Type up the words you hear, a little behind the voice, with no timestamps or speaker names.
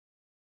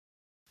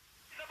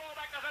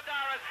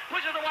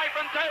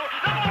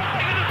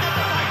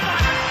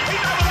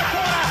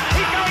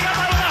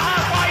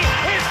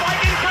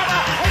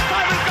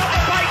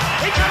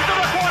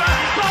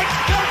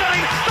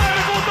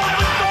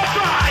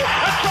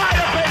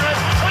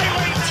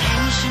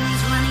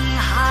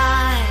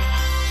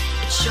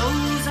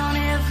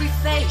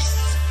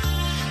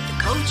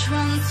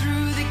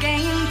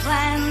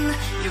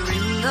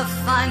a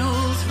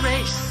finals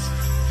race.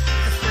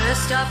 The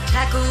first up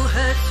tackle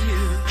hurts you,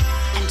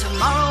 and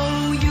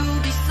tomorrow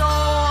you'll be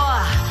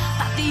sore.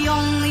 But the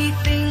only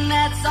thing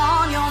that's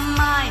on your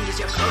mind is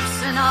you're close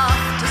enough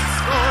to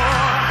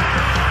score.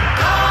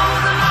 Go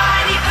the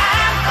mighty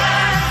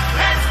Panthers,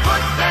 let's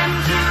put them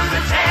to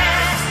the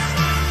test.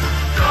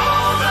 Go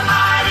the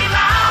mighty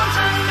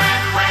mountain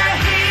men, we're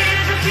here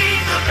to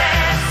beat the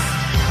best.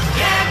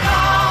 Yeah,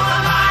 go the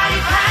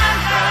mighty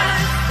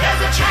Panthers,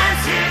 there's a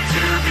chance here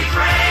to be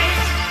great.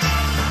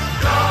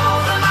 Go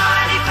the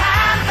mighty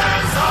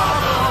Panthers all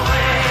the way.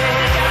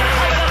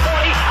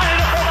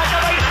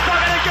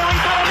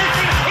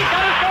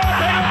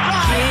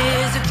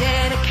 Years of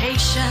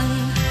dedication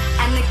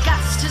and the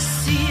guts to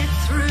see it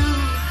through.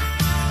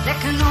 There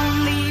can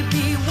only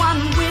be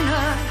one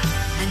winner,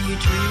 and you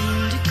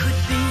dreamed it could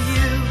be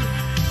you.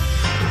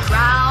 The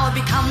crowd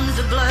becomes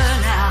a blur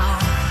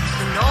now,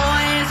 the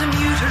noise a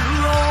muted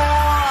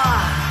roar.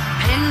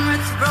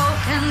 Penrith's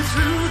broken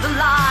through the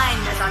line,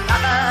 there's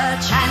another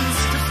chance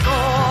to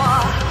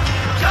score.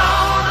 Go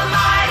the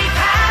mighty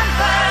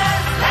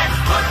Panthers, let's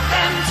put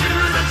them to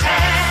the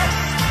test.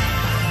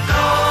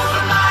 Go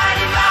the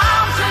mighty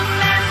mountain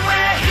men,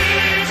 we're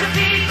here to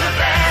beat the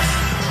best.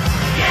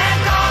 Yeah,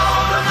 go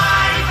the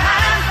mighty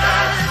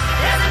Panthers,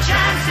 there's a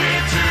chance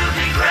here to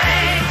be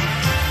great.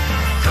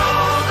 Go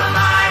the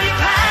mighty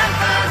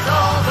Panthers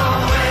all the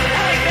way.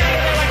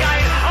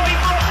 Oh, he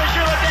brought the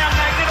shoe down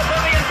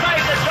magnificently and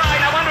saved the try.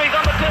 No wonder he's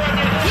on the turn.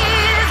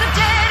 Years of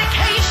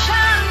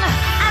dedication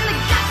and the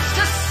guts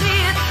to see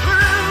it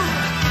through.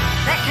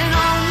 There can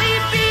only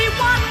be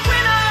one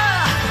winner,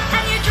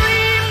 and you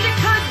dreamed it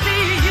could be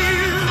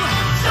you.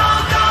 So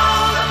go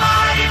the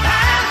mighty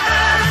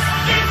Panthers,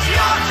 it's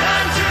your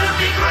turn to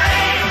be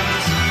great.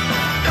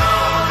 Go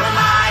the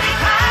mighty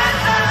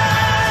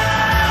Panthers.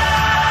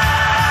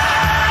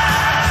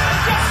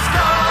 Yes,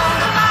 go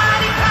the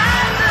mighty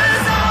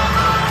Panthers all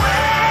the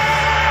way.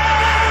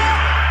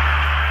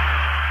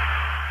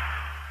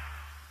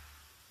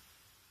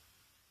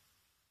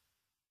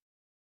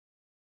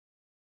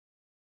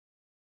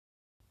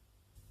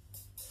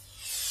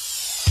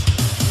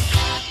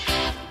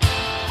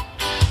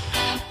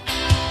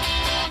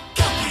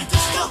 Go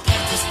Panthers, go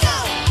Panthers, go!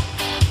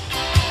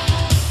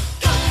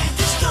 Go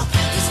Panthers, go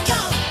Panthers, go!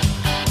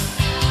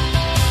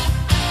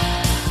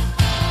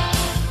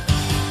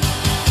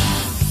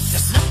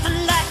 There's nothing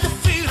like the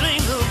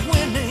feeling of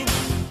winning,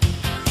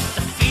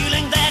 the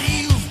feeling that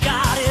you've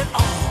got it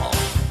all.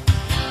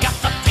 Got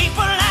the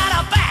people at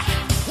our back,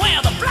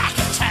 we're the black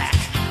attack,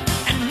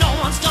 and no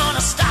one's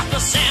gonna stop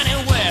us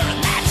anywhere,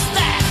 and that's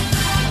that.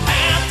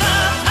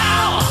 Panther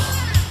power,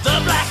 the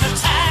black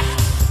attack.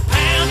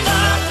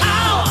 Panther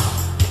power,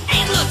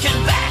 ain't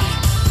looking back.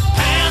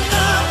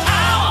 Panther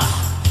power,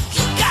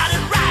 you got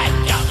it right.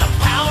 Got the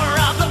power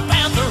of the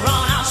Panther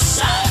on our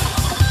side.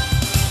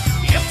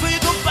 If we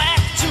go back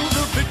to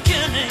the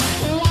beginning,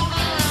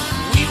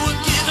 we were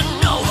given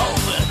no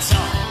hope at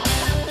all.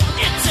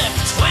 It took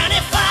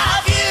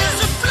 25 years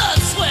of blood,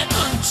 sweat,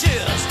 and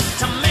tears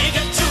to make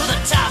it to the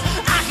top.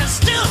 I can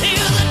still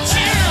hear the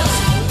cheers.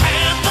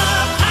 Panther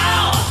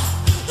power,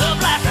 the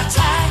black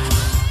attack.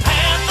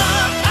 Panther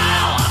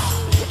power,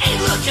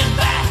 ain't looking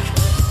back.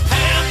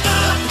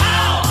 Panther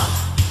power,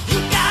 you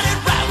got it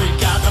right. We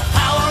got the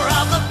power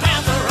of the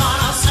Panther on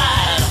our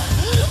side.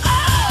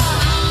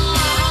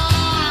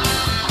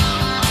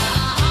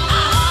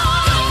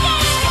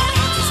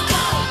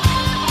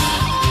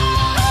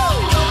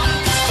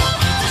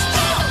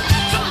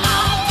 Come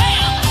on,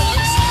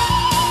 Panthers.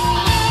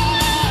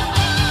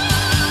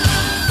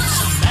 It's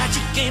a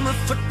magic game of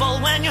football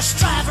when you're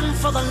striving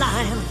for the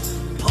line.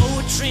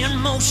 Poetry in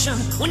motion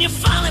when you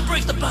finally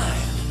break the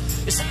bind.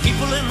 It's the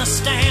people in the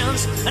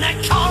stands and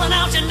they're calling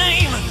out your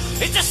name.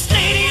 It's a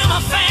stadium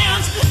of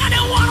fans and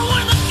they want to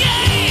win the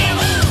game.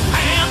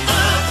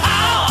 Panther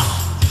power,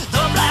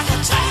 the black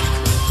attack.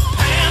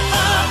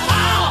 Panther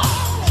power,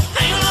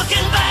 ain't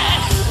looking back.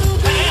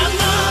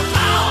 Panther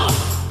power,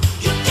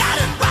 you got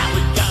it right.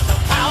 We got the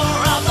power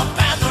of the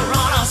Panther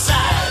on our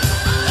side.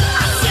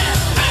 I said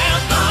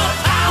Panther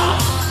power,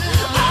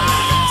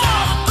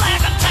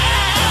 black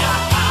attack.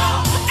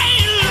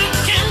 Ain't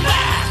looking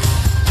back.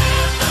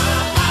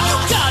 You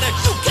got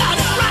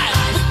it right.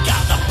 We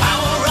got the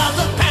power of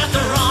the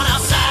Panther on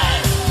our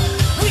side.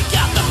 We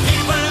got the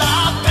people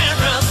of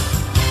Penrith.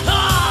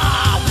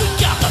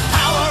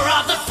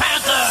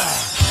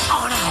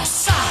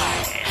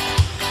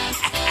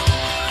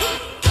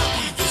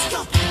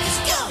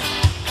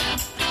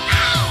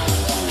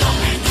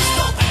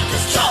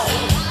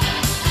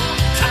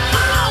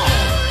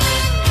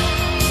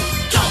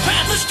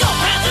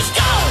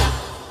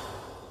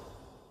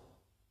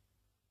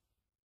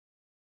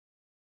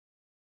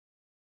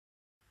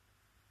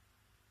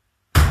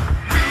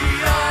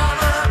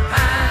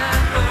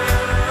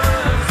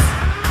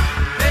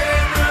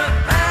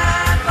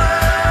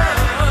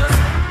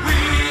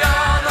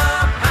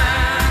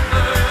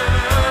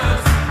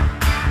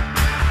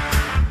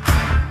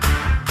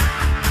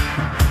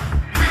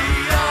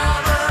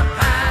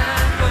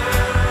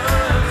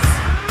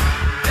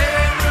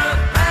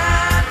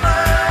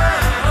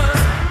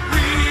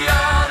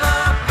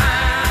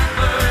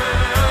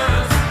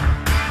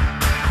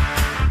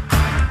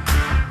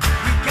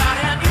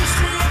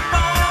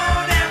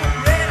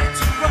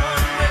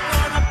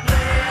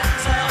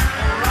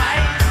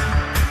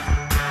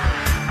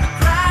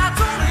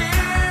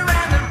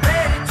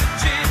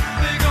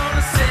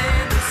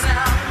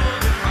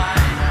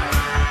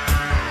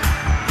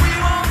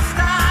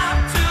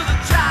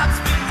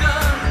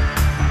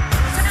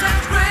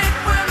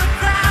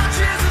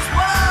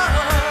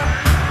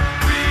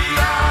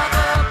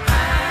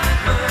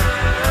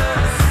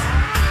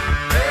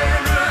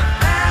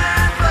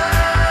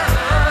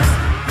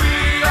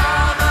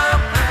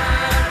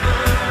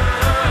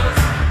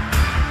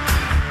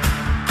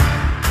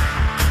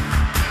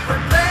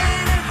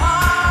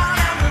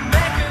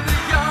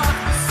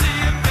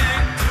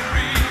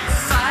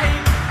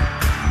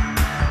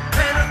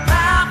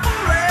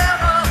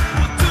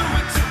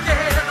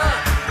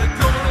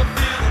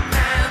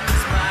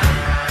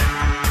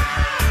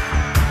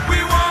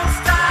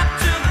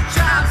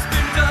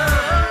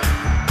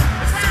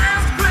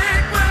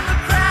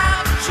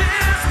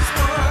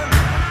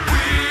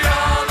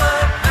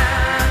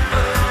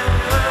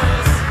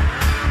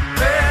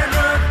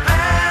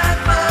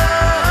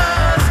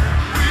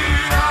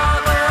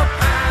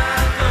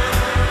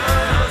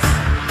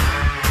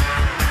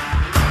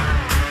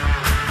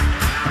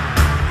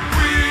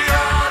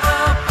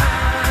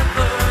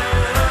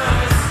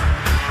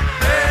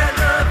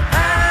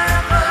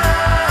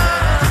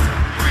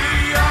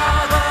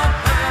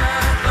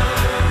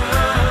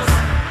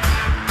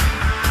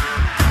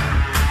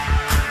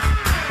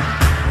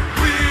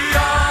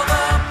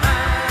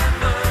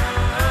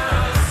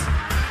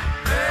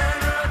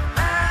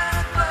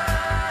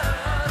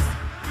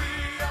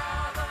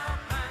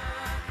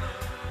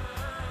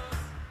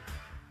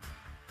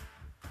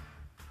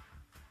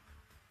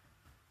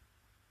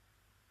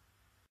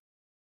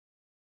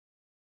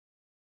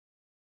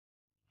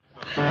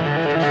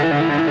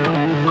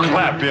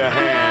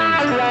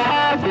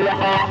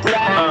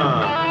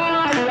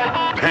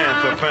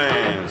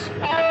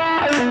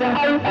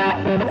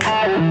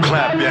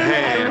 Clap your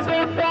hands.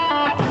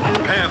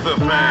 Panther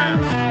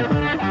fans.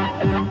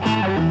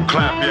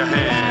 Clap your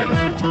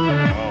hands. Oh,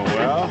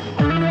 well.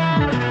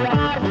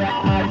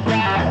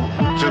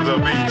 To the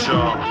beat,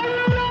 y'all.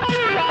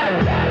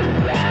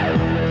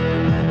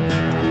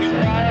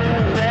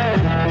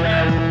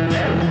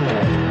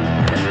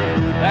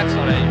 That's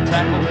not a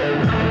tackle.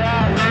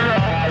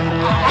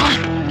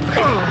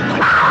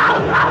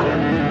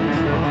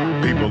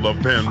 People of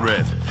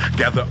Penrith,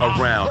 gather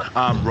around.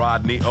 I'm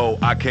Rodney O.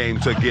 I came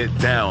to get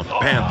down.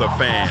 Panther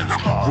fans,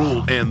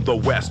 rule in the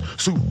West.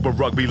 Super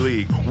Rugby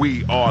League,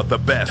 we are the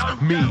best.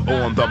 Me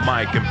on the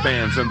mic and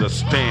fans in the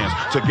stands.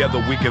 Together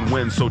we can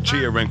win, so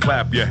cheer and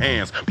clap your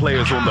hands.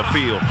 Players on the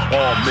field,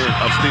 all men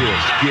of steel.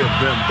 Give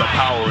them the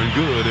power and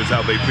good is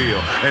how they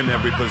feel. In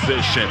every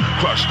position,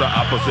 crush the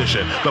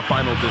opposition. The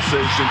final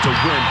decision to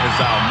win is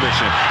our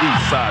mission.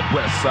 East side,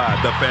 west side,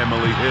 the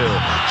family hill.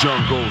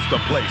 Jungle's the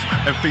place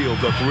and feel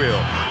the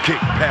thrill. Kick,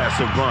 pass,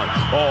 and run.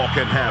 All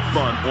can have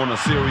fun. On a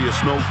serious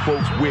note,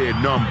 folks, we're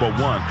number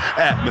one.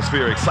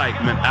 Atmosphere,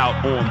 excitement out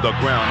on the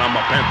ground. I'm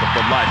a Panther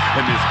for life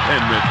in this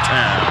Penrith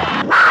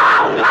town.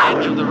 The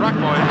edge of the ruck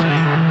boy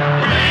team.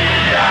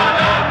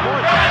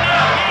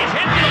 He's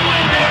hit the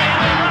point there.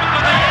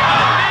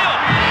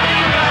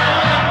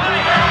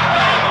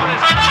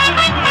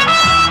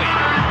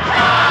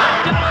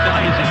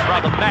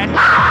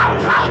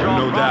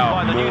 No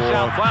doubt,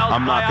 more.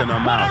 I'm knocking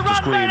them out to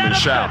scream and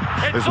shout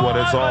is what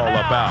it's all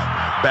about.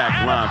 Back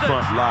line,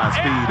 front line,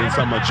 speed and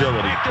some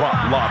agility. Prop,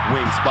 lock,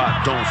 wing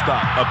spot, don't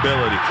stop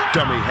ability.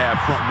 Dummy half,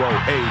 front row,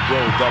 A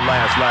row, the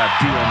last lap.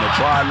 D on the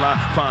try line,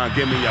 fine,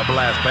 give me a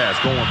blast pass.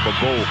 Going for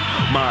gold,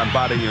 mind,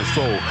 body and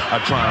soul.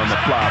 I try on the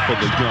fly for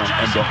the young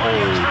and the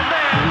old.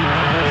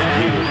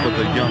 Here for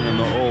the young and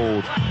the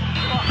old.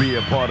 Be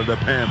a part of the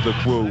Panther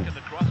crew.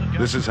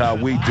 This is how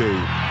we do.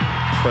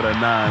 For the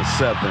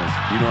 9-7,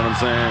 you know what I'm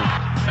saying?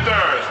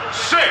 Panthers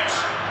 6,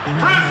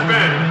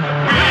 Brisbane.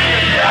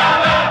 We are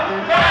the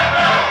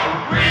Panthers.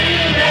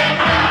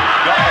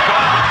 Got the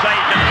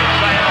conversation to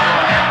say it.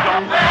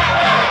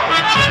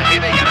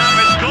 Hitting it up,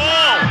 it's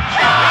goal.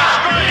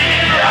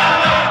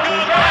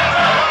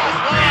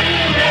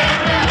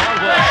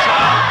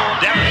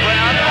 Darren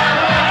Brown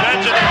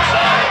turns it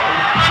inside.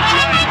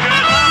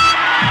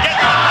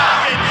 Gets the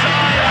pass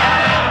inside.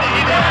 And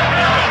he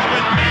goes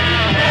with me.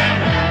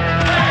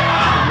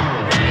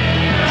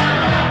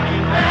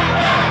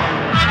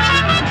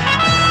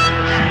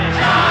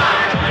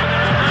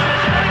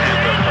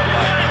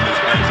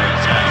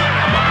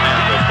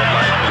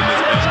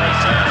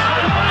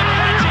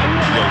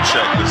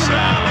 Check the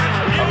sound.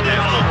 A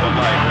Panther for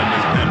life in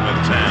this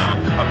Penrith town.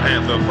 A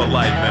Panther for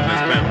life in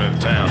this Penrith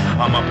town.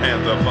 I'm a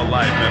Panther for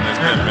life in this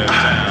Penrith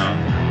town.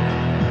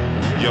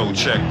 Yo,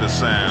 check the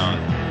sound.